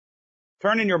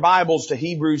Turn in your Bibles to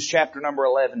Hebrews chapter number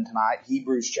 11 tonight.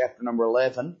 Hebrews chapter number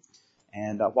 11.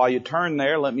 And while you turn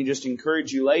there, let me just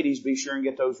encourage you ladies, be sure and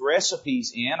get those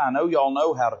recipes in. I know y'all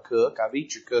know how to cook. I've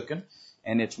eat your cooking.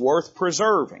 And it's worth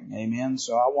preserving. Amen.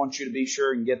 So I want you to be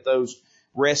sure and get those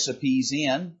recipes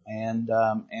in. And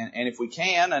if we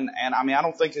can, and I mean, I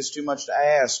don't think it's too much to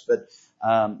ask, but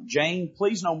Jane,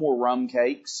 please no more rum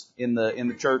cakes in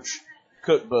the church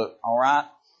cookbook. All right.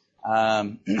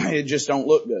 It just don't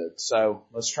look good. So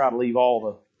let's try to leave all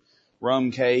the rum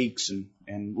cakes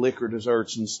and liquor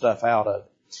desserts and stuff out of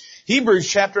it. Hebrews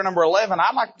chapter number 11.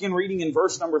 I'd like to begin reading in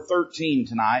verse number 13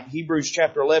 tonight. Hebrews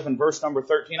chapter 11, verse number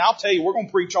 13. I'll tell you, we're going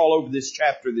to preach all over this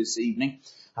chapter this evening.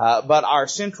 But our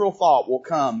central thought will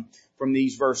come from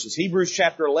these verses. Hebrews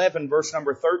chapter 11, verse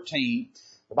number 13.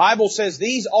 The Bible says,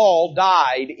 "These all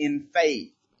died in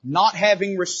faith, not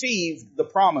having received the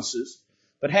promises,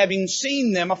 but having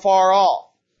seen them afar off,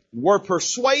 were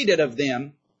persuaded of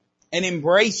them, and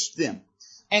embraced them,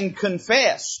 and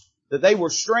confessed that they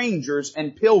were strangers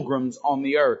and pilgrims on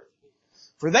the earth.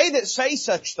 For they that say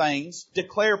such things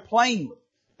declare plainly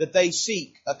that they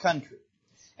seek a country.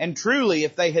 And truly,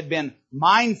 if they had been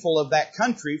mindful of that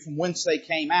country from whence they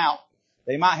came out,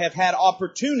 they might have had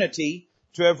opportunity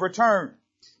to have returned.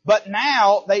 But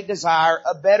now they desire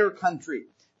a better country,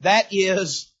 that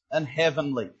is an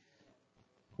heavenly.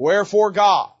 Wherefore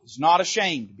God is not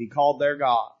ashamed to be called their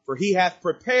God, for He hath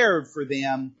prepared for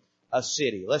them a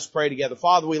city." Let's pray together.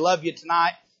 Father, we love you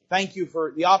tonight. Thank you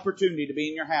for the opportunity to be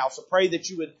in your house. I pray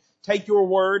that you would take your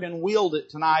word and wield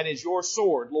it tonight as your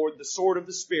sword, Lord, the sword of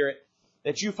the Spirit,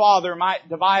 that you, Father, might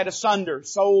divide asunder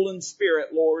soul and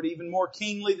spirit, Lord, even more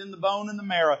keenly than the bone and the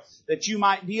marrow, that you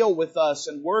might deal with us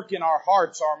and work in our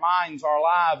hearts, our minds, our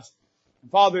lives. And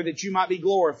Father, that you might be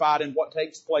glorified in what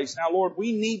takes place. Now, Lord,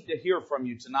 we need to hear from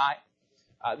you tonight.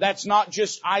 That's not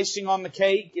just icing on the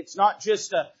cake. It's not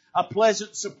just a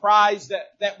pleasant surprise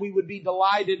that we would be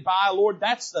delighted by. Lord,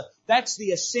 that's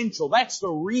the essential. That's the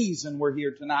reason we're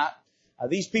here tonight.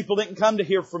 These people didn't come to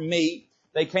hear from me.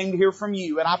 They came to hear from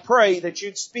you. And I pray that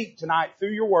you'd speak tonight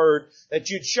through your word, that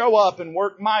you'd show up and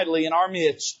work mightily in our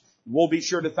midst. We'll be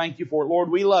sure to thank you for it. Lord,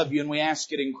 we love you and we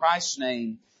ask it in Christ's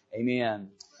name.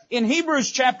 Amen. In Hebrews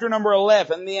chapter number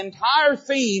 11, the entire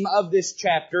theme of this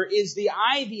chapter is the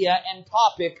idea and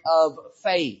topic of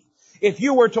faith. If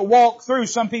you were to walk through,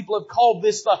 some people have called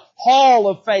this the Hall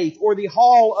of Faith or the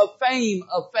Hall of Fame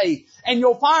of Faith. And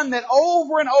you'll find that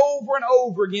over and over and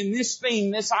over again, this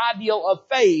theme, this ideal of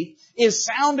faith is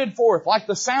sounded forth like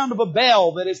the sound of a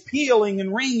bell that is pealing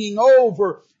and ringing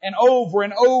over and over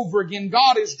and over again.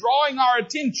 God is drawing our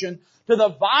attention to the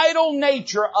vital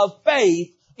nature of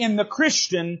faith in the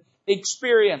Christian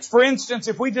experience. For instance,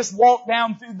 if we just walk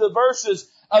down through the verses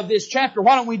of this chapter,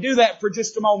 why don't we do that for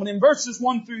just a moment? In verses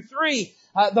 1 through 3,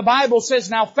 the Bible says,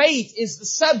 "Now faith is the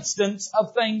substance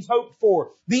of things hoped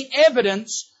for, the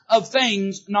evidence of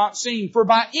things not seen. For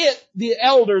by it the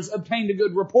elders obtained a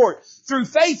good report. Through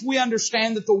faith we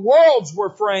understand that the worlds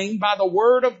were framed by the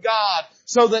word of God,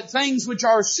 so that things which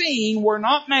are seen were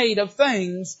not made of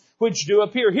things which do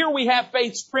appear." Here we have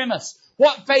faith's premise.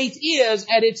 What faith is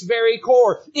at its very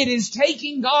core. It is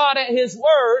taking God at His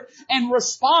word and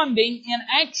responding in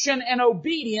action and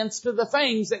obedience to the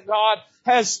things that God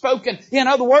has spoken. In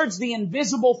other words, the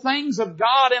invisible things of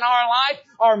God in our life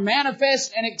are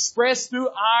manifest and expressed through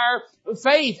our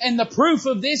faith. And the proof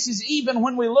of this is even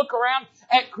when we look around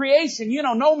at creation. You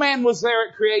know, no man was there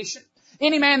at creation.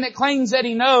 Any man that claims that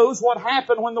he knows what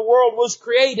happened when the world was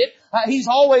created, he's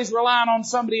always relying on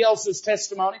somebody else's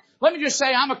testimony. Let me just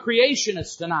say, I'm a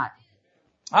creationist tonight.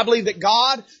 I believe that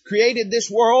God created this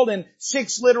world in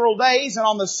 6 literal days, and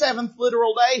on the 7th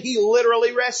literal day, He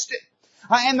literally rested.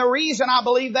 And the reason I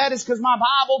believe that is because my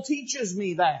Bible teaches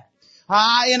me that.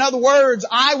 In other words,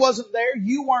 I wasn't there,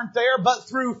 you weren't there, but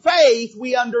through faith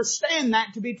we understand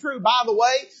that to be true. By the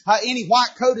way, any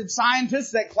white-coated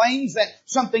scientist that claims that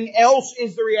something else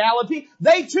is the reality,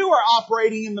 they too are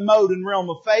operating in the mode and realm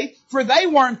of faith, for they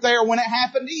weren't there when it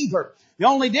happened either. The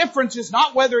only difference is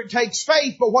not whether it takes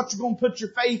faith, but what you're going to put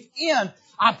your faith in.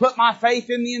 I put my faith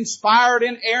in the inspired,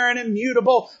 inerrant,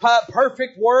 immutable,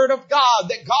 perfect Word of God,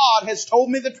 that God has told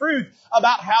me the truth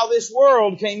about how this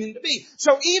world came into being.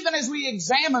 So even as we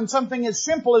examine something as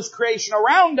simple as creation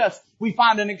around us, we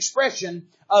find an expression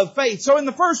of faith. So in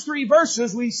the first 3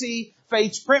 verses, we see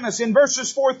faith's premise. In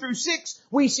verses 4 through 6,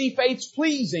 we see faith's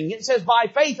pleasing. It says, "By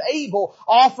faith Abel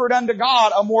offered unto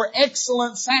God a more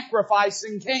excellent sacrifice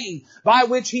than Cain, by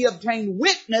which he obtained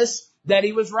witness that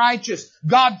he was righteous,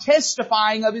 God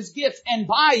testifying of His gift, and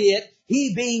by it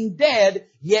he being dead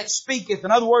yet speaketh."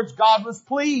 In other words, God was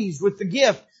pleased with the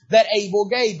gift that Abel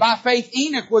gave. By faith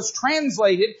Enoch was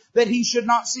translated that he should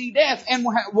not see death, and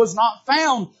was not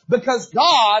found, because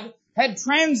God had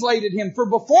translated him. For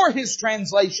before his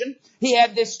translation, he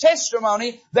had this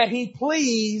testimony that he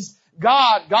pleased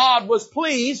God. God was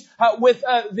pleased with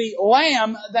the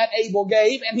lamb that Abel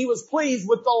gave, and he was pleased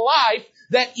with the life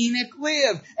that Enoch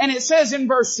lived. And it says in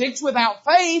verse 6, without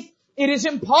faith, it is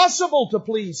impossible to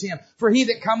please Him. For he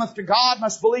that cometh to God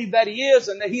must believe that He is,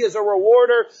 and that He is a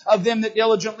rewarder of them that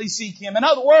diligently seek Him. In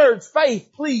other words,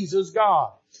 faith pleases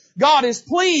God. God is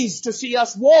pleased to see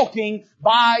us walking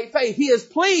by faith. He is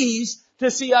pleased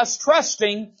to see us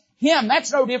trusting Him.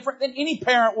 That's no different than any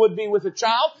parent would be with a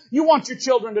child. You want your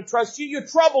children to trust you. You're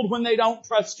troubled when they don't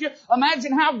trust you.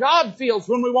 Imagine how God feels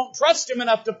when we won't trust Him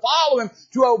enough to follow Him,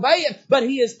 to obey Him. But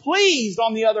He is pleased,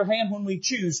 on the other hand, when we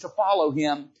choose to follow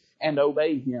Him and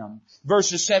obey Him.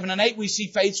 Verses 7 and 8, we see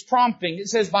faith's prompting. It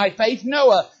says, by faith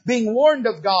Noah, being warned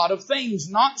of God of things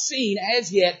not seen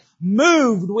as yet,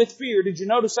 moved with fear. Did you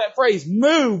notice that phrase?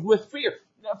 Moved with fear.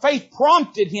 Faith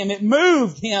prompted him. It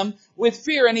moved him with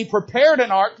fear, and he prepared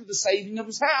an ark to the saving of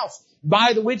his house,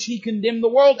 by the which he condemned the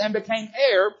world and became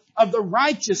heir of the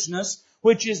righteousness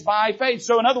which is by faith.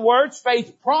 So in other words,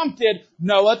 faith prompted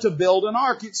Noah to build an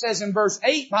ark. It says in verse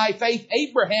 8, by faith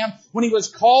Abraham, when he was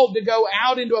called to go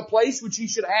out into a place which he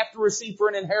should have to receive for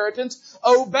an inheritance,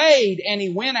 obeyed, and he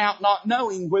went out not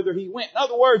knowing whither he went. In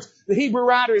other words, the Hebrew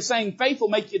writer is saying faith will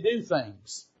make you do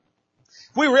things.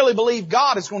 If we really believe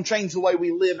God, it's going to change the way we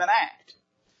live and act.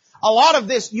 A lot of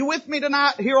this, you with me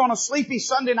tonight here on a sleepy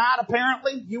Sunday night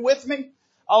apparently? You with me?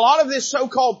 A lot of this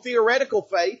so-called theoretical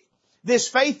faith, this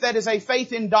faith that is a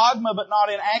faith in dogma but not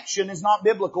in action, is not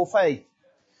biblical faith.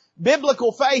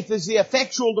 Biblical faith is the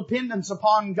effectual dependence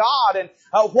upon God, and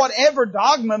whatever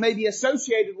dogma may be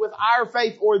associated with our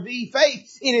faith or the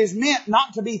faith, it is meant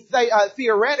not to be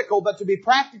theoretical but to be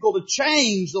practical, to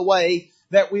change the way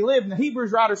that we live. And the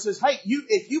Hebrews writer says, hey,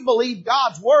 if you believe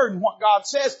God's Word and what God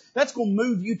says, that's going to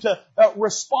move you to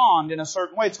respond in a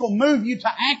certain way. It's going to move you to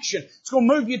action. It's going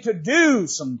to move you to do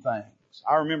some things.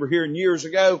 I remember hearing years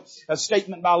ago a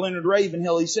statement by Leonard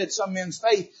Ravenhill. He said some men's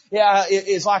faith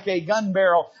is like a gun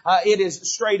barrel. It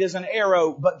is straight as an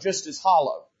arrow, but just as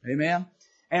hollow. Amen?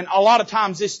 And a lot of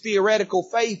times this theoretical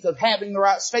faith of having the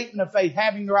right statement of faith,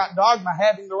 having the right dogma,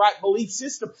 having the right belief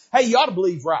system, hey, you ought to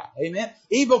believe right. Amen?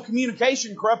 Evil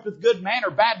communication corrupteth good manner.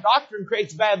 Bad doctrine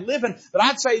creates bad living. But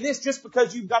I'd say this, just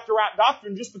because you've got the right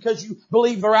doctrine, just because you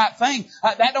believe the right thing,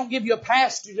 that don't give you a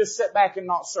pass to just sit back and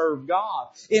not serve God.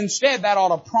 Instead, that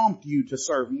ought to prompt you to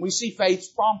serve Him. We see faith's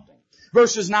prompting.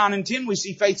 Verses 9 and 10, we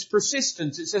see faith's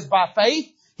persistence. It says, by faith,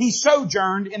 he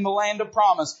sojourned in the land of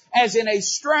promise, as in a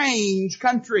strange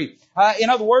country.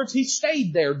 In other words, he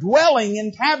stayed there, dwelling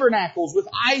in tabernacles with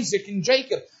Isaac and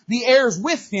Jacob, the heirs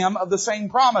with him of the same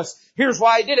promise. Here's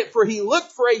why he did it. For he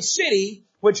looked for a city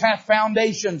which hath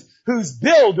foundations, whose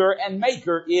builder and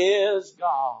maker is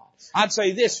God. I'd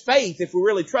say this, faith, if we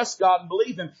really trust God and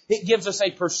believe Him, it gives us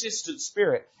a persistent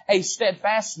spirit, a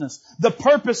steadfastness. The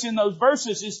purpose in those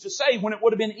verses is to say, when it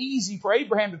would have been easy for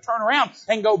Abraham to turn around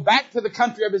and go back to the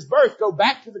country of his birth, go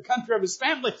back to the country of his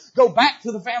family, go back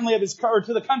to the family of his, or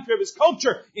to the country of his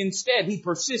culture, instead he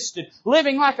persisted,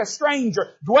 living like a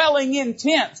stranger, dwelling in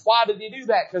tents. Why did he do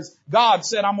that? Because God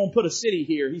said, I'm going to put a city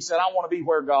here. He said, I want to be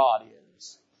where God is.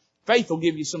 Faith will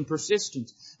give you some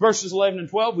persistence. Verses 11 and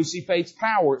 12, we see faith's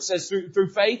power. It says, through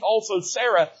faith also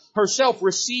Sarah herself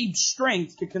received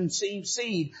strength to conceive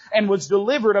seed, and was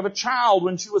delivered of a child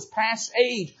when she was past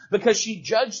age, because she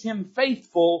judged him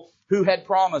faithful who had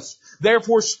promised.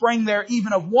 Therefore sprang there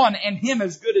even of one, and him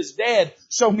as good as dead,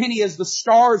 so many as the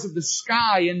stars of the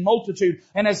sky in multitude,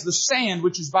 and as the sand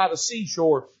which is by the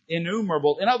seashore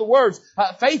innumerable. In other words,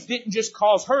 faith didn't just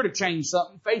cause her to change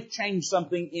something. Faith changed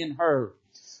something in her.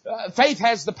 Faith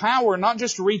has the power not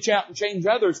just to reach out and change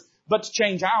others, but to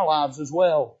change our lives as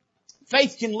well.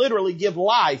 Faith can literally give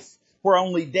life where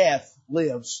only death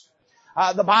lives.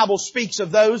 The Bible speaks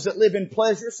of those that live in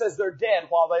pleasure, says they're dead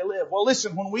while they live. Well,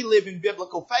 listen, when we live in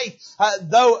biblical faith,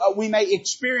 though we may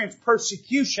experience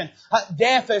persecution,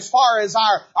 death as far as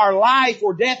our life,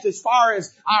 or death as far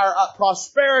as our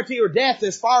prosperity, or death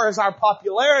as far as our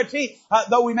popularity,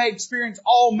 though we may experience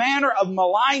all manner of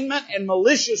malignment and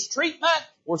malicious treatment,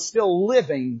 we're still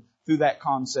living through that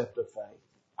concept of faith.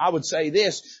 I would say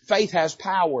this, faith has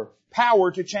power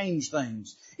to change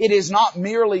things. It is not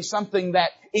merely something that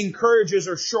encourages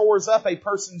or shores up a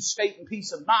person's state and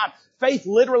peace of mind. Faith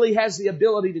literally has the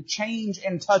ability to change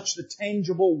and touch the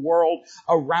tangible world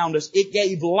around us. It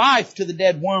gave life to the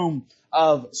dead womb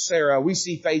of Sarah. We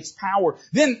see faith's power.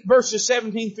 Then verses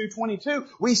 17 through 22,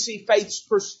 we see faith's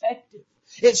perspective.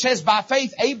 It says, by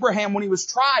faith, Abraham, when he was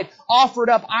tried, offered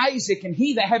up Isaac, and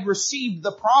he that had received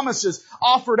the promises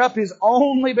offered up his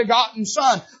only begotten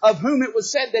son, of whom it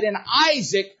was said that in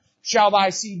Isaac shall thy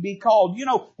seed be called. You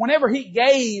know, whenever he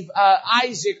gave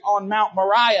Isaac on Mount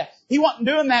Moriah, he wasn't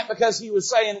doing that because he was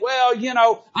saying, well, you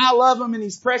know, I love him and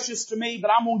he's precious to me,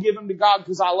 but I'm going to give him to God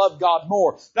because I love God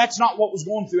more. That's not what was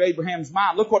going through Abraham's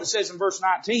mind. Look what it says in verse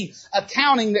 19.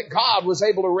 Accounting that God was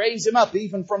able to raise him up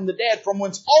even from the dead, from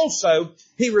whence also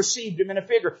he received him in a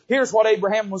figure. Here's what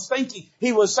Abraham was thinking.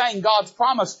 He was saying God's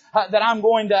promise that I'm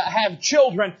going to have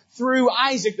children through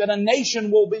Isaac, that a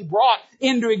nation will be brought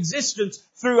into existence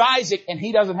through Isaac, and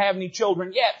he doesn't have any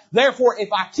children yet. Therefore, if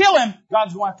I kill him,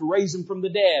 God's going to have to raise him from the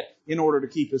dead in order to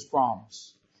keep His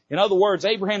promise. In other words,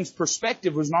 Abraham's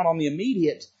perspective was not on the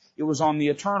immediate, it was on the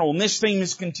eternal. And this theme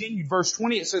is continued. Verse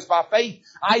 20, it says, by faith,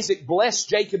 Isaac blessed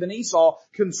Jacob and Esau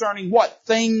concerning what?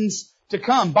 Things to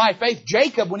come. By faith,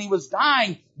 Jacob, when he was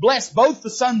dying, blessed both the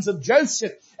sons of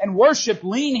Joseph and worshiped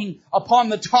leaning upon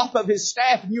the top of his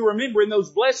staff. And you remember in those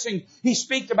blessings, he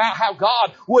speaks about how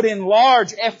God would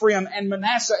enlarge Ephraim and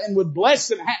Manasseh and would bless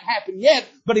them. It hadn't happened yet,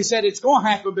 but he said it's going to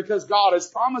happen because God has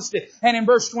promised it. And in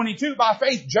verse 22, by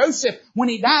faith, Joseph, when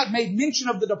he died, made mention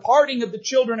of the departing of the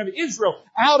children of Israel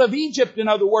out of Egypt, in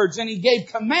other words, and he gave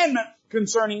commandment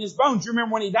concerning his bones. You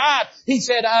remember when he died, he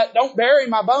said, don't bury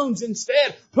my bones.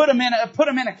 Instead, put them in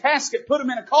a casket, put them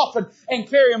in a coffin, and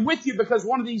carry them with you, because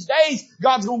one of these days,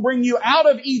 God's going to bring you out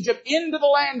of Egypt into the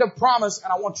land of promise, and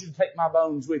I want you to take my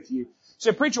bones with you.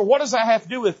 So, preacher, what does that have to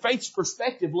do with faith's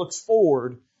perspective? Looks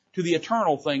forward to the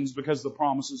eternal things because of the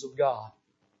promises of God.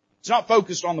 It's not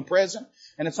focused on the present,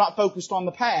 and it's not focused on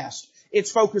the past. It's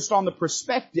focused on the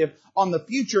perspective, on the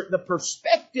future. The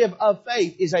perspective of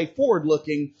faith is a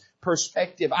forward-looking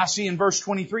perspective. I see in verse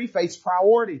 23 faith's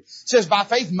priority. It says, by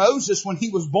faith Moses, when he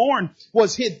was born,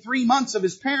 was hid 3 months of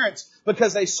his parents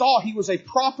because they saw he was a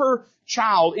proper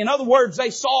child. In other words, they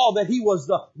saw that he was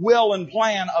the will and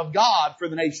plan of God for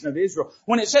the nation of Israel.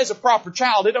 When it says a proper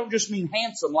child, it don't just mean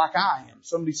handsome like I am.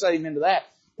 Somebody say amen to that.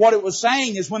 What it was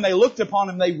saying is when they looked upon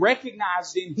him, they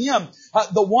recognized in him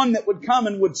the one that would come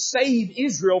and would save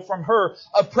Israel from her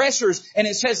oppressors. And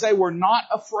it says they were not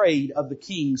afraid of the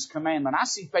king's commandment. I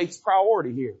see faith's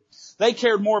priority here. They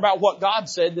cared more about what God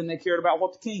said than they cared about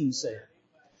what the king said.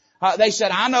 They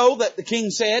said, I know that the king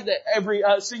said that every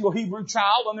single Hebrew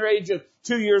child under the age of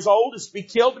 2 years old is to be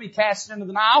killed, to be cast into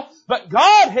the Nile. But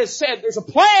God has said there's a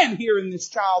plan here in this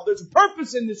child. There's a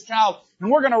purpose in this child.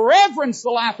 And we're going to reverence the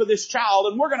life of this child.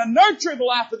 And we're going to nurture the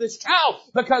life of this child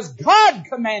because God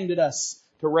commanded us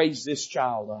to raise this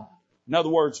child up. In other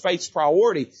words, faith's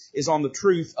priority is on the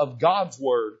truth of God's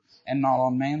Word and not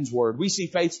on man's word. We see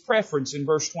faith's preference in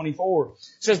verse 24. It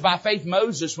says, by faith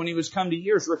Moses, when he was come to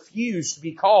years, refused to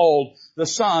be called the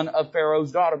son of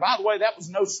Pharaoh's daughter. By the way, that was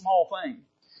no small thing.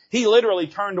 He literally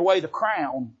turned away the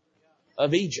crown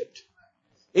of Egypt.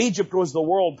 Egypt was the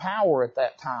world power at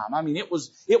that time. I mean, it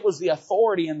was the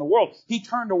authority in the world. He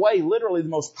turned away literally the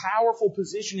most powerful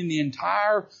position in the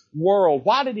entire world.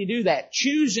 Why did he do that?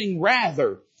 Choosing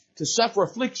rather to suffer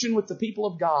affliction with the people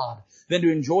of God than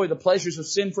to enjoy the pleasures of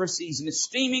sin for a season,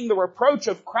 esteeming the reproach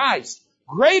of Christ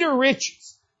greater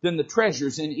riches than the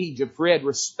treasures in Egypt, for he had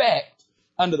respect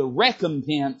unto the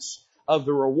recompense of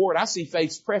the reward. I see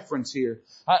faith's preference here.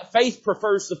 Faith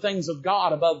prefers the things of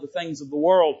God above the things of the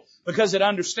world because it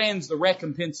understands the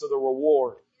recompense of the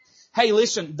reward. Hey,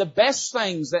 listen, the best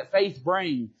things that faith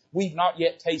brings, we've not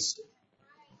yet tasted.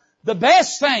 The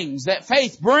best things that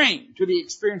faith brings to the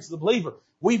experience of the believer,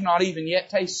 we've not even yet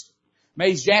tasted.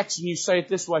 Mays Jackson, you say it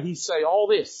this way, he say all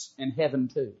this in heaven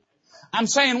too. I'm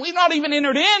saying we've not even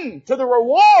entered into the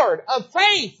reward of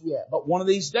faith yet, but one of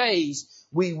these days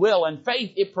we will. And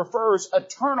faith, it prefers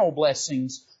eternal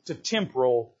blessings to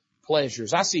temporal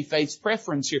pleasures. I see faith's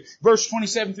preference here. Verse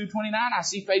 27 through 29, I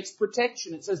see faith's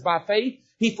protection. It says, by faith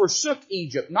he forsook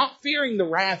Egypt, not fearing the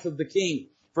wrath of the king,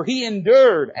 for he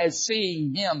endured as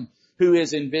seeing him who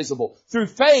is invisible. Through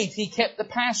faith he kept the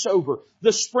Passover,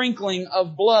 the sprinkling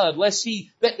of blood, lest he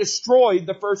that destroyed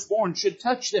the firstborn should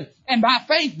touch them. And by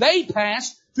faith they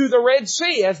passed through the Red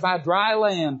Sea as by dry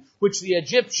land, which the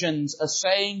Egyptians,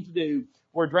 essaying to do,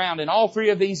 were drowned. In all three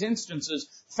of these instances,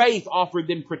 faith offered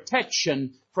them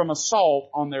protection from assault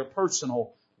on their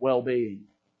personal well-being.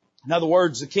 In other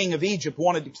words, the king of Egypt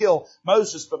wanted to kill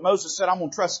Moses, but Moses said, I'm going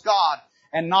to trust God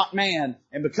and not man.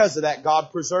 And because of that,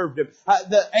 God preserved him.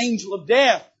 The angel of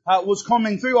death was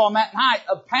coming through on that night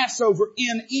of Passover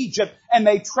in Egypt, and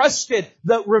they trusted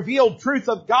the revealed truth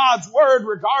of God's Word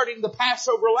regarding the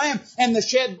Passover lamb and the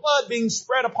shed blood being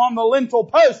spread upon the lintel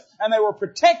post, and they were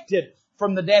protected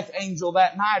from the death angel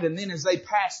that night. And then as they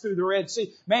passed through the Red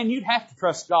Sea, man, you'd have to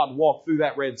trust God to walk through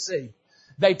that Red Sea.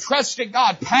 They trusted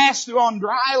God, passed through on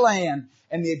dry land,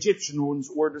 and the Egyptians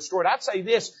were destroyed. I'd say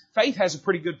this, faith has a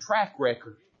pretty good track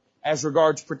record as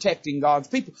regards protecting God's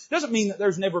people. Doesn't mean that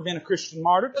there's never been a Christian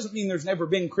martyr. Doesn't mean there's never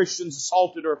been Christians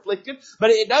assaulted or afflicted. But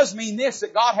it does mean this,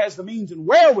 that God has the means and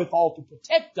wherewithal to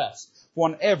protect us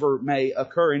whenever may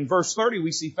occur. In verse 30,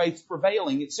 we see faith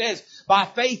prevailing. It says, by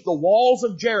faith the walls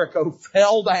of Jericho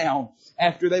fell down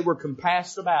after they were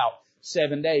compassed about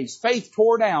 7 days. Faith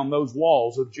tore down those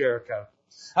walls of Jericho.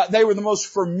 They were the most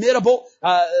formidable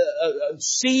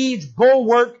siege,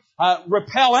 bulwark,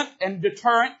 repellent, and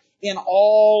deterrent in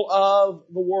all of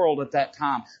the world at that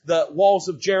time. The walls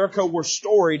of Jericho were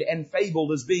storied and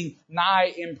fabled as being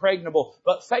nigh impregnable,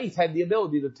 but faith had the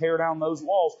ability to tear down those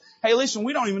walls. Hey, listen,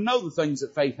 we don't even know the things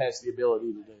that faith has the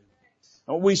ability to do.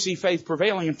 We see faith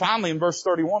prevailing, and finally in verse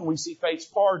 31 we see faith's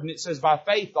pardon. It says, by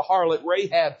faith the harlot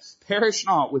Rahab perished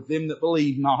not with them that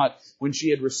believed not when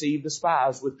she had received the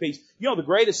spies with peace. You know, the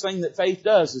greatest thing that faith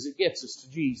does is it gets us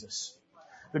to Jesus.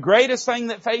 The greatest thing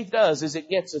that faith does is it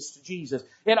gets us to Jesus.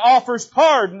 It offers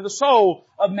pardon to the soul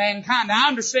of mankind. Now I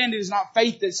understand it is not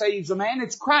faith that saves a man,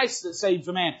 it's Christ that saves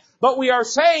a man. But we are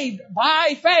saved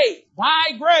by faith,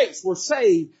 by grace. We're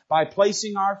saved by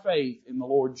placing our faith in the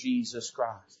Lord Jesus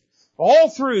Christ. All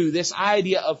through this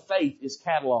idea of faith is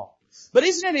cataloged. But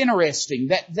isn't it interesting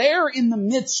that there in the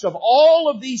midst of all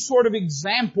of these sort of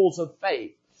examples of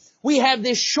faith, we have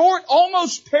this short,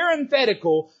 almost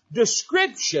parenthetical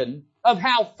description of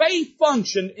how faith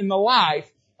functioned in the life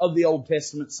of the Old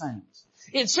Testament saints.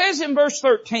 It says in verse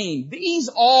 13, these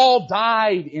all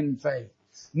died in faith,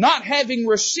 not having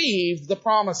received the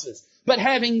promises, but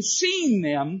having seen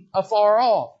them afar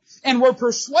off, and were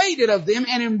persuaded of them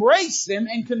and embraced them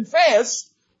and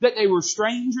confessed that they were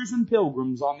strangers and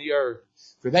pilgrims on the earth.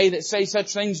 For they that say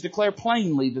such things declare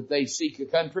plainly that they seek a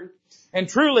country. And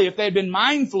truly, if they had been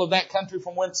mindful of that country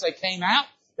from whence they came out,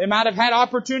 they might have had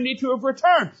opportunity to have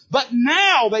returned. But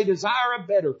now they desire a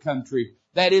better country,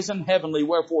 that is in heavenly.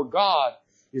 Wherefore God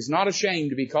is not ashamed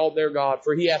to be called their God,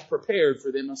 for He hath prepared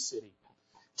for them a city.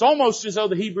 It's almost as though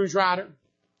the Hebrews writer,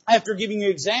 after giving you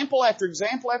example after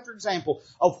example after example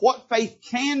of what faith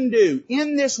can do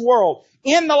in this world,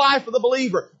 in the life of the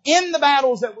believer, in the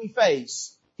battles that we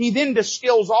face, he then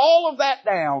distills all of that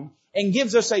down and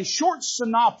gives us a short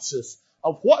synopsis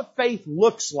of what faith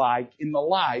looks like in the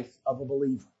life of a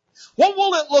believer. What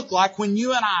will it look like when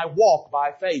you and I walk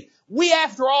by faith? We,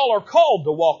 after all, are called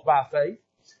to walk by faith.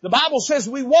 The Bible says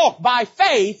we walk by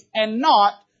faith and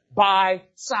not by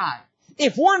sight.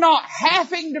 If we're not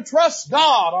having to trust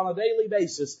God on a daily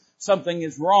basis, something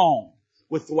is wrong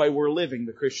with the way we're living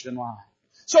the Christian life.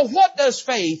 So what does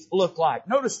faith look like?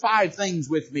 Notice 5 things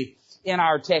with me in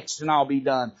our text and I'll be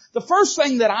done. The first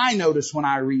thing that I notice when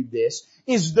I read this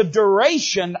is the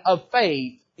duration of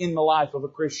faith in the life of a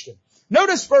Christian.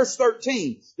 Notice verse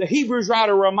 13. The Hebrews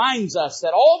writer reminds us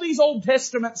that all these Old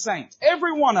Testament saints,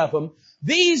 every one of them,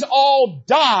 these all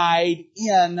died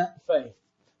in faith,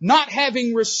 not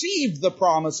having received the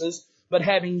promises, but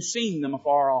having seen them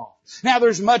afar off. Now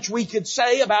there's much we could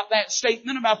say about that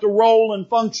statement, about the role and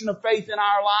function of faith in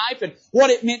our life and what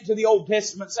it meant to the Old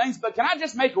Testament saints, but can I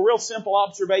just make a real simple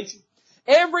observation?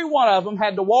 Every one of them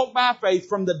had to walk by faith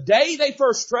from the day they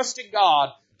first trusted God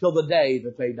till the day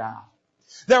that they died.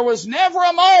 There was never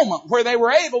a moment where they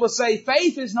were able to say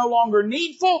faith is no longer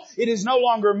needful, it is no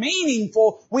longer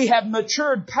meaningful, we have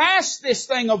matured past this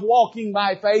thing of walking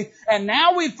by faith, and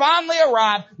now we've finally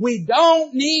arrived, we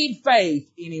don't need faith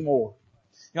anymore.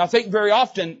 I think very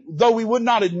often, though we would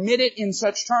not admit it in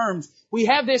such terms, we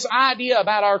have this idea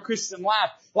about our Christian life,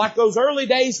 like those early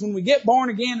days when we get born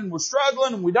again and we're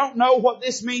struggling and we don't know what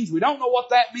this means, we don't know what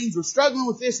that means, we're struggling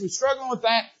with this, we're struggling with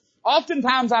that.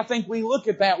 Oftentimes I think we look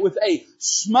at that with a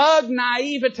smug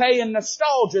naivete and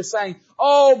nostalgia saying,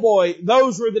 oh boy,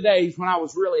 those were the days when I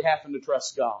was really having to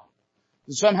trust God.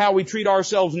 And somehow we treat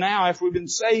ourselves now after we've been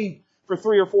saved for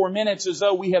 3 or 4 minutes as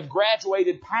though we have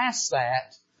graduated past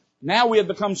that. Now we have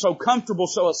become so comfortable,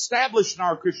 so established in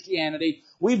our Christianity,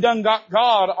 we've done got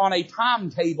God on a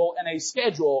timetable and a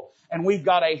schedule, and we've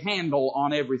got a handle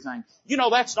on everything. You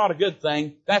know, that's not a good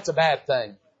thing. That's a bad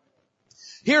thing.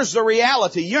 Here's the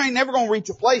reality. You ain't never going to reach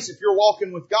a place if you're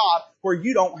walking with God where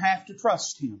you don't have to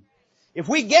trust Him. If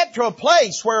we get to a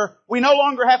place where we no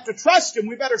longer have to trust Him,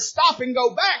 we better stop and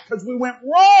go back because we went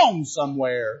wrong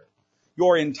somewhere.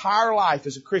 Your entire life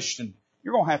as a Christian,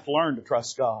 you're going to have to learn to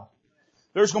trust God.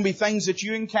 There's going to be things that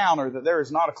you encounter that there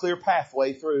is not a clear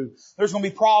pathway through. There's going to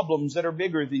be problems that are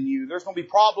bigger than you. There's going to be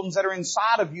problems that are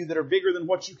inside of you that are bigger than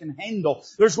what you can handle.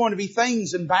 There's going to be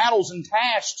things and battles and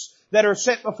tasks that are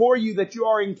set before you that you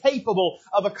are incapable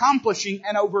of accomplishing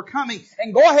and overcoming.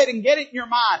 And go ahead and get it in your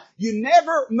mind. You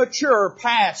never mature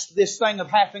past this thing of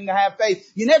having to have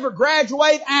faith. You never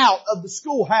graduate out of the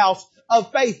schoolhouse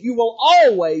of faith. You will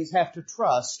always have to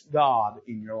trust God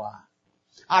in your life.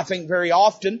 I think very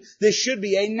often this should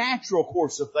be a natural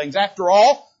course of things. After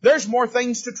all, there's more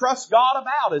things to trust God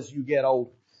about as you get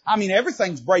older. I mean,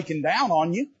 everything's breaking down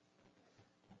on you.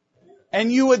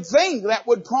 And you would think that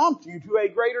would prompt you to a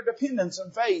greater dependence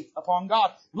and faith upon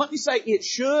God. Let me say, it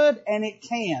should and it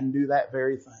can do that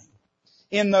very thing.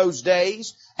 In those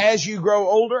days, as you grow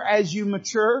older, as you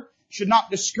mature, it should not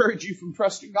discourage you from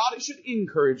trusting God. It should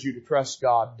encourage you to trust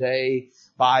God day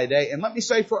by day. And let me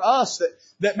say for us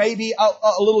that may be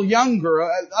a little younger,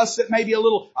 us that may be a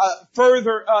little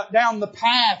further down the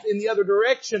path in the other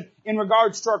direction in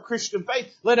regards to our Christian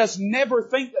faith, let us never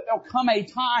think that there'll come a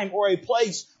time or a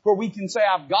place where we can say,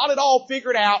 I've got it all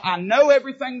figured out. I know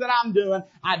everything that I'm doing.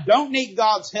 I don't need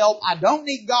God's help. I don't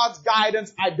need God's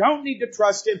guidance. I don't need to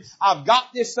trust Him. I've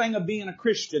got this thing of being a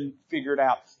Christian figured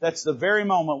out. That's the very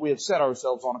moment we have set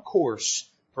ourselves on a course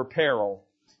for peril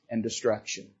and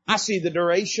destruction. I see the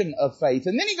duration of faith.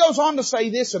 And then he goes on to say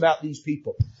this about these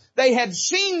people. They had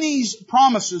seen these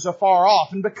promises afar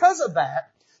off, and because of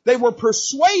that, they were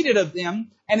persuaded of them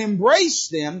and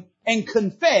embraced them and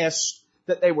confessed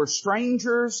that they were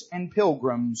strangers and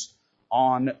pilgrims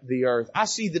on the earth. I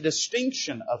see the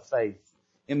distinction of faith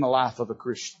in the life of a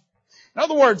Christian. In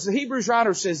other words, the Hebrews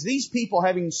writer says these people,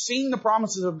 having seen the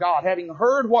promises of God, having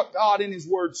heard what God in His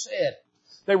Word said,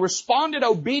 they responded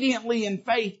obediently in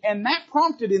faith, and that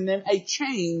prompted in them a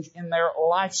change in their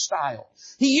lifestyle.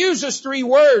 He uses 3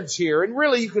 words here, and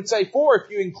really you could say 4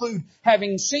 if you include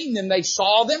having seen them. They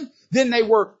saw them, then they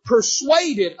were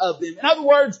persuaded of them. In other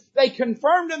words, they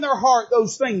confirmed in their heart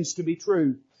those things to be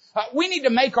true. We need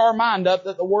to make our mind up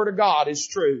that the Word of God is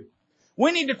true.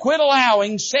 We need to quit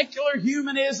allowing secular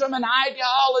humanism and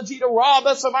ideology to rob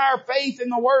us of our faith in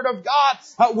the Word of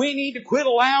God. We need to quit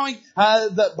allowing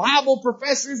the Bible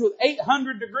professors with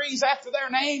 800 degrees after their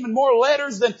name and more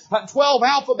letters than 12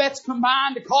 alphabets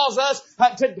combined to cause us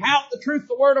to doubt the truth of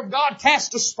the Word of God,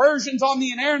 cast aspersions on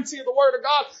the inerrancy of the Word of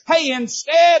God. Hey,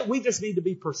 instead, we just need to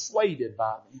be persuaded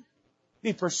by them.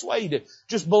 Be persuaded.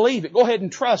 Just believe it. Go ahead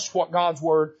and trust what God's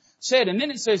Word said. And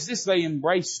then it says this, they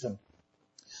embraced Him.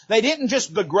 They didn't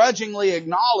just begrudgingly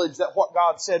acknowledge that what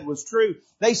God said was true.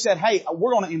 They said, hey,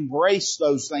 we're going to embrace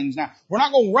those things now. We're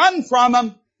not going to run from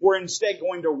them. We're instead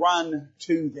going to run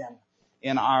to them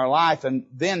in our life. And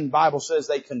then the Bible says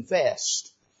they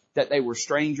confessed that they were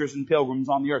strangers and pilgrims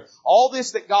on the earth. All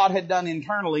this that God had done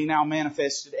internally now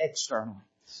manifested externally.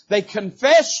 They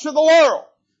confessed to the world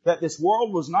that this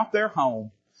world was not their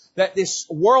home, that this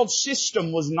world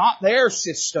system was not their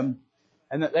system,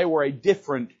 and that they were a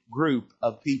different group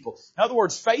of people. In other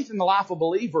words, faith in the life of a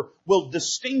believer will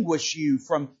distinguish you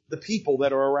from the people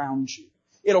that are around you.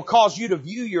 It'll cause you to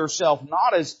view yourself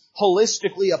not as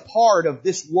holistically a part of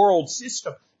this world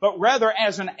system, but rather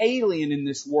as an alien in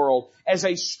this world, as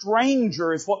a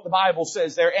stranger is what the Bible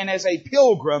says there, and as a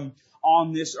pilgrim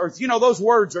on this earth. You know, those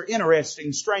words are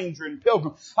interesting, stranger and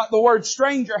pilgrim. The word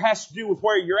stranger has to do with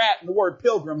where you're at, and the word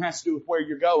pilgrim has to do with where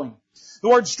you're going. The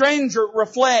word stranger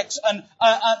reflects an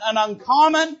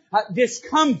uncommon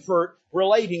discomfort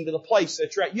relating to the place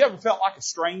that you're at. You ever felt like a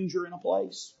stranger in a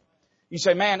place? You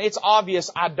say, man, it's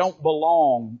obvious I don't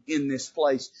belong in this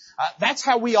place. That's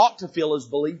how we ought to feel as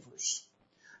believers.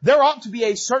 There ought to be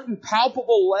a certain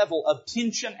palpable level of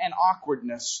tension and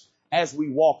awkwardness as we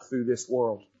walk through this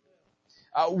world.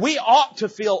 We ought to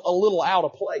feel a little out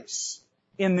of place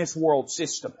in this world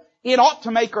system. It ought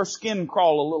to make our skin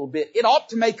crawl a little bit. It ought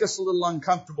to make us a little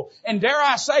uncomfortable. And dare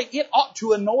I say, it ought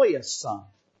to annoy us some.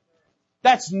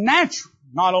 That's natural.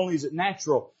 Not only is it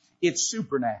natural, it's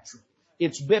supernatural.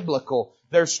 It's biblical.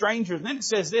 They're strangers. And then it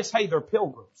says this, hey, they're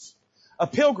pilgrims. A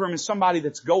pilgrim is somebody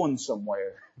that's going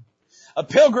somewhere. A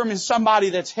pilgrim is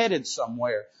somebody that's headed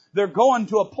somewhere. They're going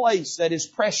to a place that is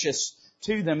precious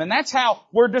to them. And that's how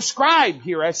we're described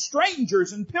here as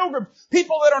strangers and pilgrims.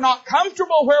 People that are not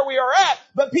comfortable where we are at,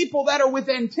 but people that are with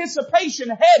anticipation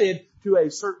headed to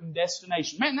a certain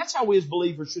destination. Man, that's how we as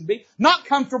believers should be. Not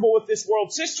comfortable with this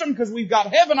world system because we've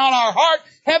got heaven on our heart,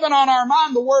 heaven on our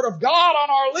mind, the Word of God on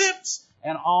our lips,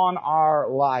 and on our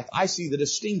life. I see the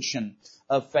distinction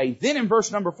of faith. Then in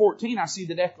verse number 14, I see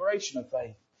the declaration of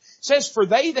faith. It says, for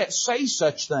they that say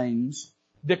such things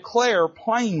declare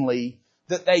plainly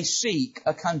that they seek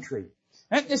a country.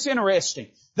 Isn't this interesting?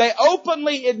 They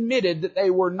openly admitted that they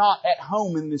were not at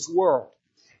home in this world.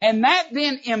 And that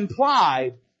then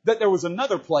implied that there was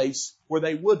another place where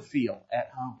they would feel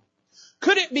at home.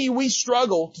 Could it be we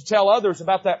struggle to tell others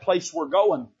about that place we're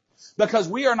going because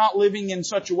we are not living in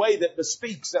such a way that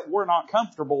bespeaks that we're not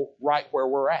comfortable right where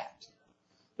we're at?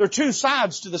 There are two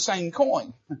sides to the same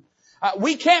coin.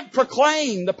 We can't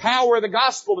proclaim the power of the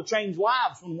gospel to change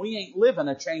lives when we ain't living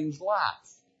a changed life.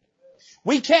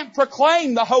 We can't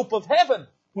proclaim the hope of heaven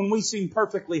when we seem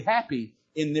perfectly happy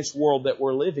in this world that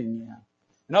we're living in.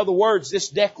 In other words, this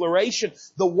declaration,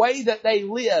 the way that they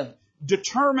live,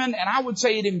 determined, and I would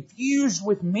say it infused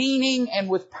with meaning and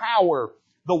with power,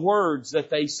 the words that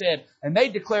they said. And they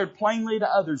declared plainly to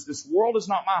others, this world is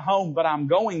not my home, but I'm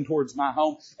going towards my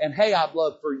home. And hey, I'd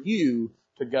love for you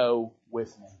to go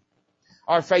with me.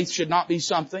 Our faith should not be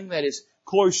something that is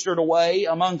cloistered away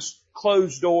amongst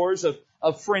closed doors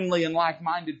of friendly and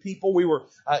like-minded people. We were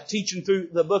teaching through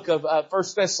the book of 1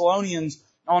 Thessalonians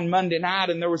on Monday night,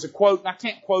 and there was a quote, and I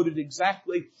can't quote it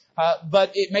exactly,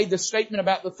 but it made the statement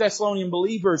about the Thessalonian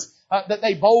believers that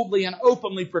they boldly and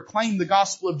openly proclaimed the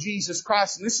gospel of Jesus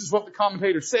Christ. And this is what the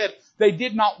commentator said. They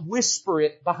did not whisper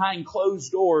it behind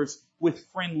closed doors with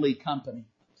friendly company,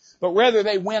 but rather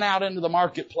they went out into the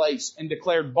marketplace and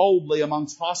declared boldly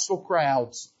amongst hostile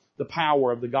crowds the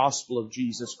power of the gospel of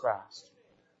Jesus Christ.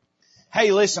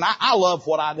 Hey, listen, I love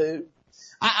what I do.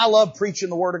 I love preaching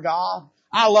the Word of God.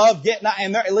 I love getting,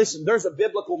 and listen, there's a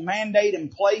biblical mandate in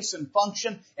place and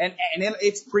function, and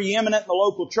it's preeminent in the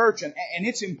local church, and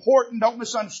it's important, don't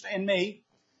misunderstand me.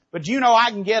 But you know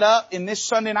I can get up in this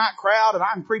Sunday night crowd and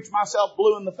I can preach myself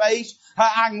blue in the face.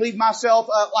 I can leave myself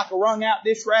like a wrung out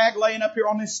dish rag laying up here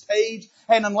on this stage,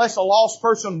 and unless a lost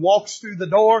person walks through the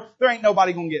door, there ain't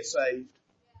nobody gonna get saved.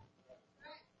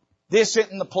 This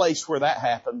isn't the place where that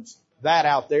happens. That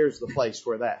out there is the place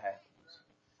where that happens.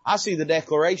 I see the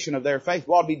declaration of their faith.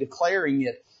 We ought to be declaring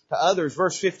it to others.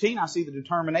 Verse 15, I see the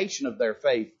determination of their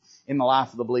faith in the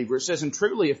life of the believer. It says, and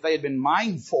truly, if they had been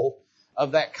mindful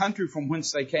of that country from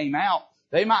whence they came out,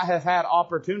 they might have had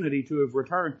opportunity to have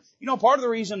returned. You know, part of the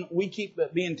reason we keep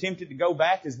being tempted to go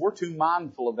back is we're too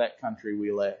mindful of that country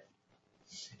we left.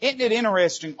 Isn't it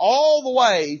interesting? All the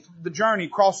way through the journey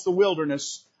across the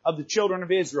wilderness of the children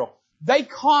of Israel, they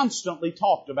constantly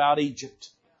talked about Egypt.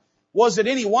 Was it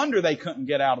any wonder they couldn't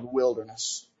get out of the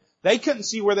wilderness? They couldn't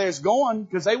see where they was going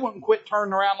because they wouldn't quit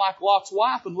turning around like Lot's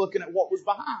wife and looking at what was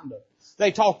behind them.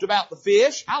 They talked about the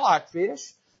fish. I like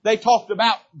fish. They talked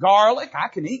about garlic. I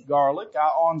can eat garlic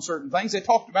on certain things. They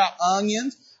talked about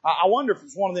onions. I wonder if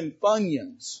it's one of them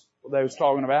Funyuns they was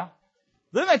talking about.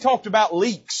 Then they talked about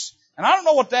leeks. And I don't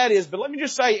know what that is, but let me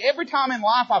just say, every time in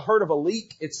life I've heard of a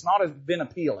leek, it's not been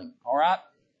appealing. All right?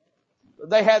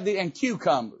 They had and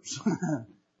cucumbers.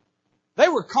 They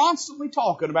were constantly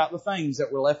talking about the things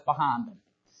that were left behind them.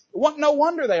 It wasn't no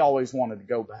wonder they always wanted to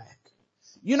go back.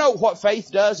 You know what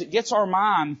faith does? It gets our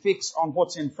mind fixed on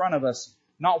what's in front of us,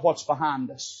 not what's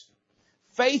behind us.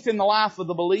 Faith in the life of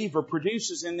the believer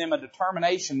produces in them a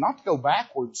determination not to go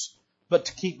backwards, but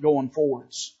to keep going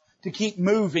forwards, to keep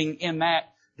moving in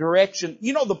that direction.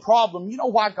 You know the problem, you know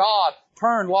why God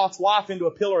turned Lot's wife into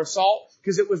a pillar of salt?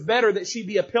 Because it was better that she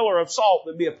be a pillar of salt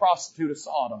than be a prostitute of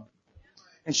Sodom.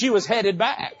 And she was headed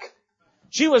back.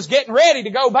 She was getting ready to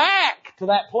go back to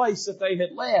that place that they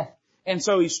had left. And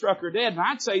so He struck her dead. And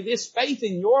I'd say this faith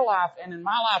in your life and in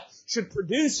my life should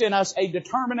produce in us a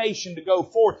determination to go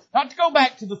forward. Not to go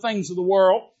back to the things of the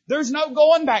world. There's no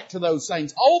going back to those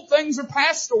things. Old things are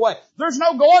passed away. There's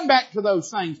no going back to those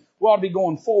things. We ought to be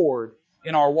going forward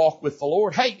in our walk with the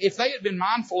Lord. Hey, if they had been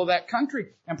mindful of that country,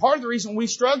 and part of the reason we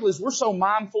struggle is we're so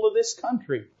mindful of this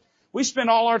country. We spend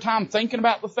all our time thinking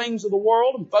about the things of the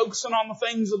world and focusing on the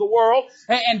things of the world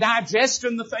and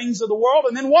digesting the things of the world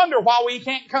and then wonder why we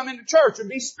can't come into church and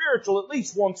be spiritual at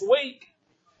least once a week.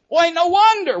 Well, ain't no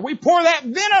wonder. We pour that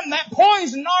venom, that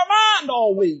poison in our mind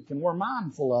all week and we're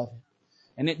mindful of it.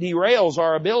 And it derails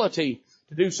our ability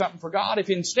to do something for God. If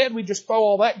instead we just throw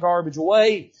all that garbage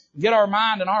away, get our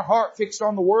mind and our heart fixed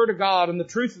on the Word of God and the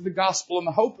truth of the gospel and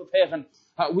the hope of heaven,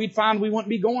 we'd find we wouldn't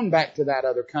be going back to that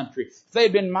other country. If they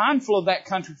had been mindful of that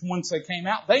country from whence they came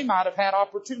out, they might have had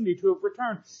opportunity to have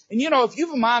returned. And you know, if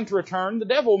you've a mind to return, the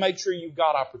devil will make sure you've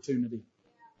got opportunity.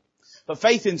 But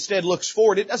faith instead looks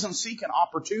forward. It doesn't seek an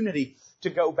opportunity to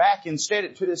go back. Instead,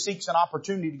 it seeks an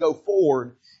opportunity to go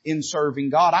forward in serving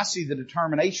God. I see the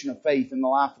determination of faith in the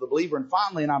life of the believer. And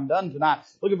finally, and I'm done tonight,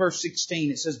 look at verse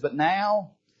 16. It says, but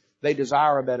now they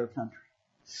desire a better country.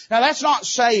 Now that's not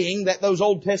saying that those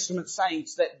Old Testament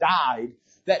saints that died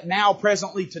that now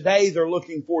presently today they're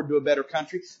looking forward to a better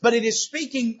country. But it is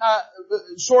speaking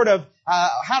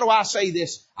how do I say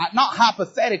this? Not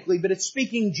hypothetically, but it's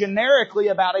speaking generically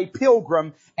about a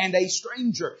pilgrim and a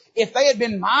stranger. If they had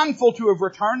been mindful to have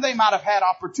returned, they might have had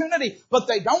opportunity, but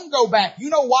they don't go back. You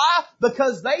know why?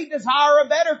 Because they desire a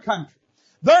better country.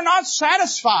 They're not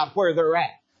satisfied where they're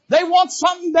at. They want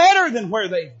something better than where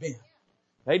they've been.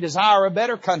 They desire a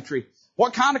better country.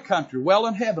 What kind of country? Well,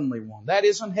 an heavenly one. That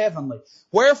isn't heavenly.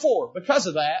 Wherefore, because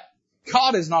of that,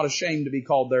 God is not ashamed to be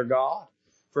called their God,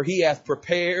 for He hath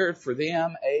prepared for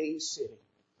them a city.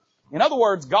 In other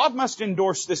words, God must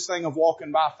endorse this thing of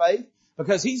walking by faith,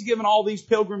 because He's given all these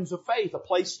pilgrims of faith a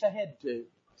place to head to.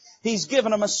 He's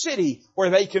given them a city where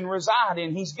they can reside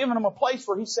in. He's given them a place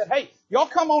where He said, hey, y'all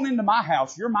come on into my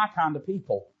house. You're my kind of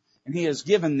people. And He has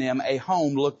given them a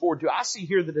home to look forward to. I see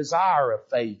here the desire of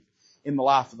faith in the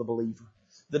life of the believer.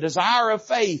 The desire of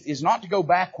faith is not to go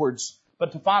backwards,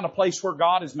 but to find a place where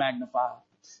God is magnified.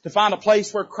 To find a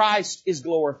place where Christ is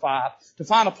glorified. To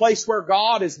find a place where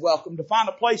God is welcome. To find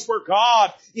a place where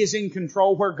God is in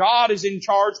control. Where God is in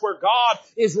charge. Where God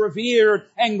is revered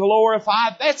and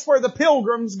glorified. That's where the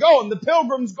pilgrims go. And the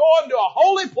pilgrims go into a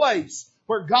holy place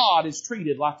where God is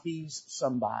treated like He's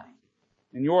somebody.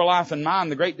 In your life and mine,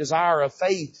 the great desire of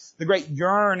faith, the great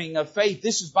yearning of faith.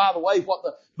 This is, by the way, what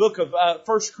the book of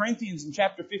 1 Corinthians in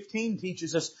chapter 15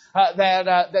 teaches us,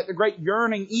 that the great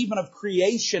yearning even of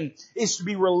creation is to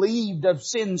be relieved of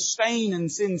sin's stain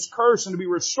and sin's curse and to be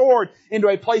restored into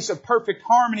a place of perfect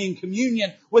harmony and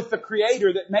communion with the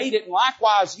Creator that made it. And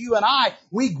likewise, you and I,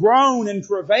 we groan and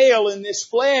travail in this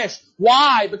flesh.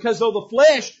 Why? Because though the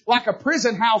flesh, like a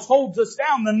prison house, holds us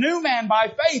down, the new man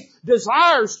by faith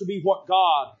desires to be what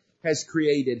God has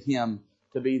created him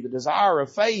to be. The desire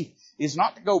of faith is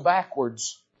not to go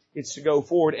backwards. It's to go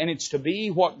forward, and it's to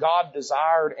be what God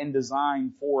desired and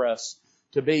designed for us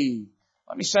to be.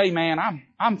 Let me say, man,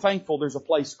 I'm thankful there's a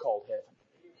place called heaven.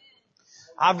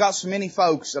 I've got so many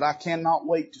folks that I cannot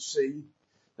wait to see,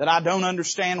 that I don't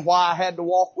understand why I had to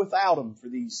walk without them for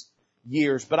these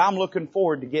years, but I'm looking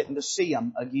forward to getting to see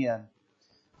them again.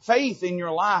 Faith in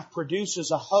your life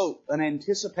produces a hope, an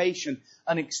anticipation,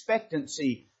 an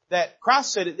expectancy that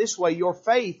Christ said it this way, your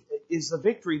faith is the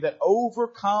victory that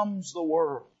overcomes the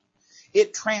world.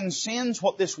 It transcends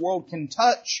what this world can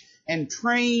touch and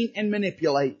train and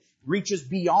manipulate. Reaches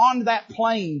beyond that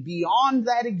plane, beyond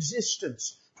that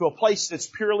existence, to a place that's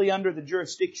purely under the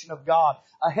jurisdiction of God.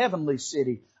 A heavenly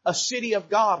city. A city of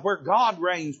God where God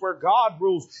reigns, where God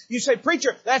rules. You say,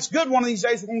 preacher, that's good. One of these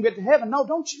days we're going to get to heaven. No,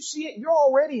 don't you see it? You're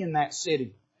already in that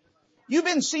city. You've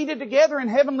been seated together in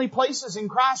heavenly places in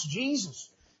Christ Jesus.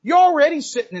 You're already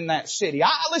sitting in that city.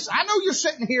 Listen, I know you're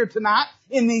sitting here tonight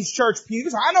in these church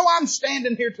pews. I know I'm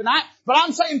standing here tonight, but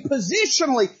I'm saying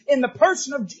positionally in the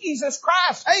person of Jesus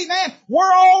Christ. Hey man,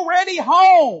 we're already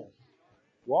home.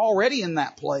 We're already in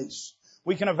that place.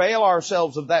 We can avail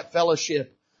ourselves of that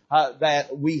fellowship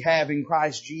that we have in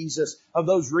Christ Jesus, of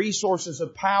those resources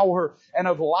of power and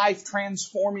of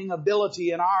life-transforming ability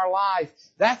in our life.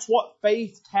 That's what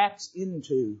faith taps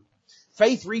into.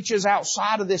 Faith reaches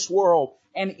outside of this world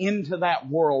and into that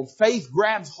world. Faith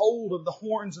grabs hold of the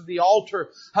horns of the altar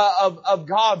of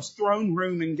God's throne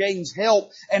room and gains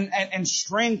help and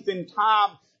strength in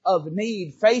time of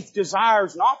need. Faith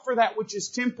desires not for that which is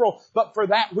temporal, but for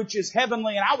that which is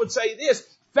heavenly. And I would say this,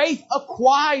 faith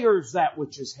acquires that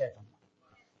which is heavenly.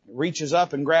 It reaches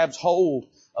up and grabs hold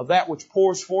of that which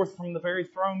pours forth from the very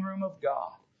throne room of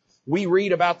God. We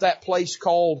read about that place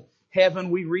called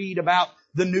heaven. We read about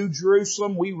the New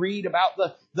Jerusalem. We read about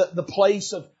the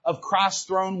place of Christ's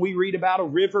throne. We read about a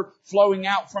river flowing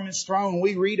out from His throne.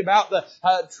 We read about the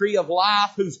tree of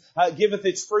life who giveth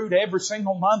its fruit every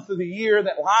single month of the year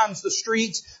that lines the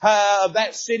streets of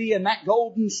that city and that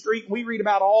golden street. We read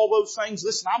about all those things.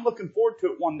 Listen, I'm looking forward to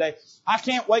it one day. I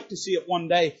can't wait to see it one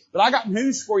day. But I got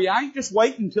news for you. I ain't just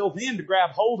waiting until then to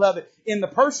grab hold of it. In the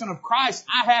person of Christ,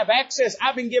 I have access.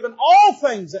 I've been given all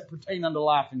things that pertain unto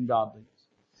life and godliness.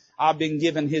 I've been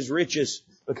given His riches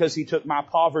because He took my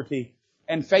poverty.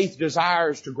 And faith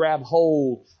desires to grab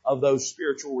hold of those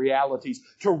spiritual realities,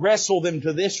 to wrestle them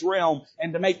to this realm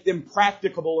and to make them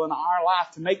practicable in our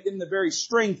life, to make them the very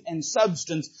strength and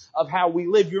substance of how we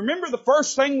live. You remember the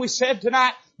first thing we said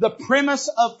tonight? The premise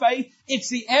of faith. It's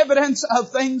the evidence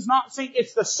of things not seen.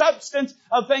 It's the substance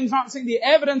of things not seen. The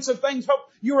evidence of things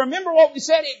hoped. You remember what we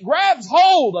said? It grabs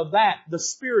hold of that, the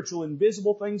spiritual,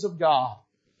 invisible things of God,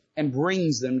 and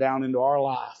brings them down into our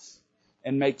life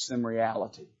and makes them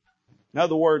reality. In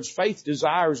other words, faith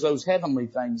desires those heavenly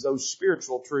things, those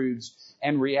spiritual truths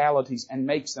and realities, and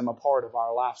makes them a part of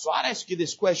our life. So I'd ask you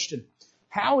this question.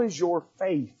 How is your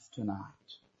faith tonight?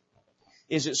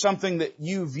 Is it something that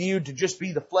you viewed to just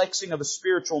be the flexing of a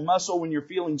spiritual muscle when you're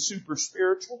feeling super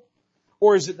spiritual?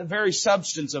 Or is it the very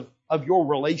substance of your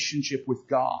relationship with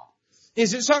God?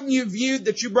 Is it something you viewed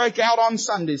that you break out on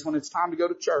Sundays when it's time to go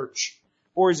to church?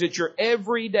 Or is it your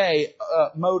everyday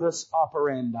modus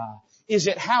operandi? Is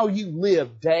it how you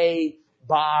live day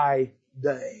by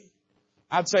day?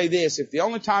 I'd say this, if the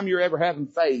only time you're ever having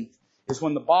faith is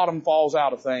when the bottom falls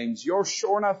out of things, you're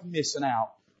sure enough missing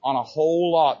out on a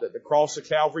whole lot that the cross of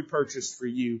Calvary purchased for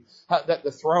you, that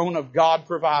the throne of God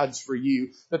provides for you,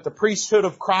 that the priesthood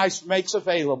of Christ makes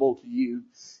available to you.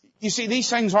 You see, these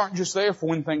things aren't just there for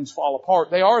when things fall apart.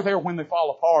 They are there when they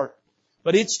fall apart.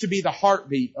 But it's to be the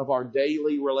heartbeat of our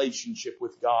daily relationship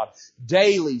with God.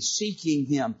 Daily seeking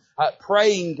Him,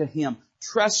 praying to Him,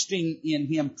 trusting in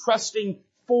Him, trusting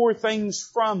for things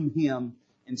from Him,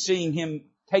 and seeing Him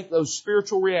take those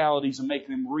spiritual realities and make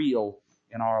them real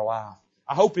in our life.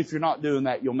 I hope if you're not doing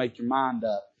that, you'll make your mind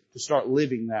up to start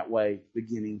living that way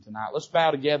beginning tonight. Let's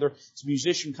bow together. As a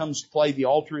musician comes to play, the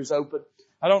altar is open.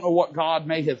 I don't know what God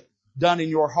may have done in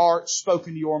your heart,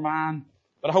 spoken to your mind,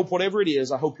 but I hope whatever it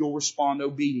is, I hope you'll respond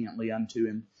obediently unto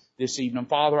Him this evening.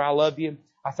 Father, I love You.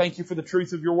 I thank You for the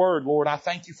truth of Your Word, Lord. I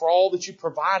thank You for all that You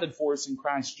provided for us in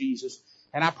Christ Jesus.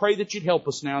 And I pray that You'd help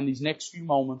us now in these next few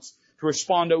moments to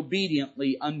respond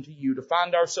obediently unto You, to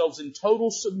find ourselves in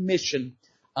total submission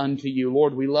unto You.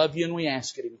 Lord, we love You and we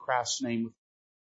ask it in Christ's name.